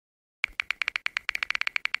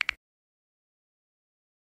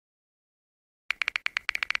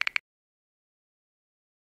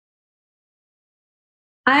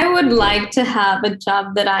I would like to have a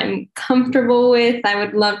job that I'm comfortable with. I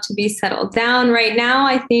would love to be settled down. Right now,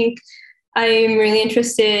 I think I'm really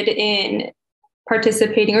interested in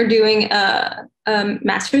participating or doing a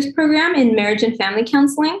master's program in marriage and family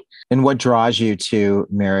counseling. And what draws you to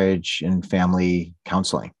marriage and family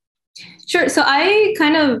counseling? Sure. So I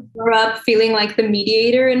kind of grew up feeling like the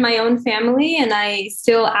mediator in my own family, and I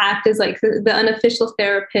still act as like the unofficial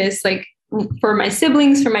therapist, like for my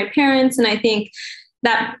siblings, for my parents. And I think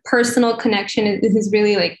that personal connection has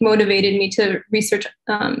really like motivated me to research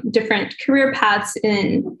different career paths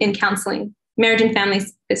in counseling, marriage and family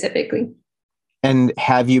specifically. And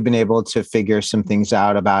have you been able to figure some things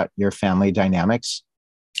out about your family dynamics?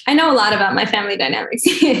 I know a lot about my family dynamics.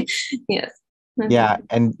 Yes. Yeah.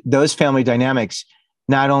 And those family dynamics,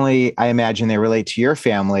 not only I imagine they relate to your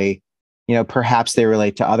family, perhaps they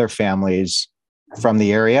relate to other families from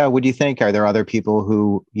the area. Would you think? Are there other people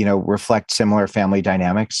who, reflect similar family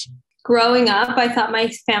dynamics? Growing up, I thought my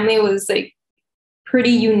family was like pretty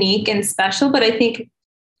unique and special, but I think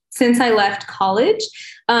since I left college,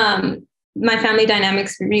 my family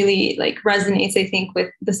dynamics really like resonates, I think,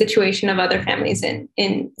 with the situation of other families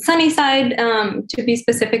in Sunnyside, to be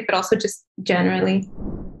specific, but also just generally.